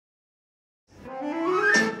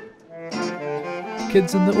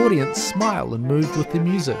kids in the audience smile and move with the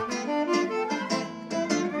music.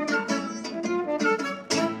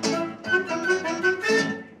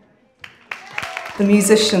 The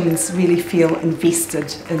musicians really feel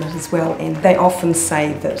invested in it as well, and they often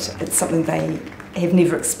say that it's something they have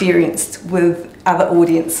never experienced with other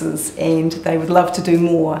audiences and they would love to do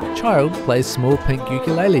more. Child plays small pink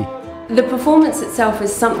ukulele. The performance itself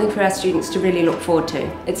is something for our students to really look forward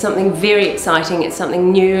to. It's something very exciting, it's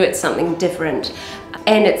something new, it's something different.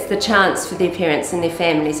 And it's the chance for their parents and their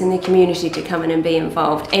families and their community to come in and be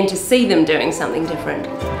involved and to see them doing something different.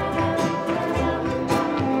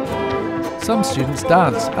 Some students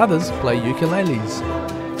dance, others play ukuleles.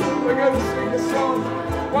 We're going to sing the song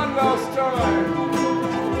one last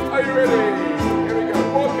time. Are you ready? Here we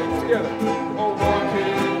go. Walking together. All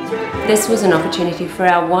walking together. This was an opportunity for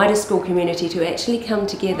our wider school community to actually come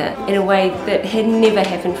together in a way that had never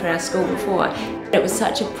happened for our school before. It was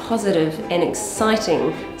such a positive and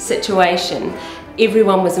exciting situation.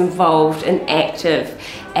 Everyone was involved and active,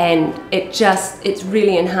 and it's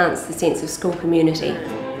really enhanced the sense of school community.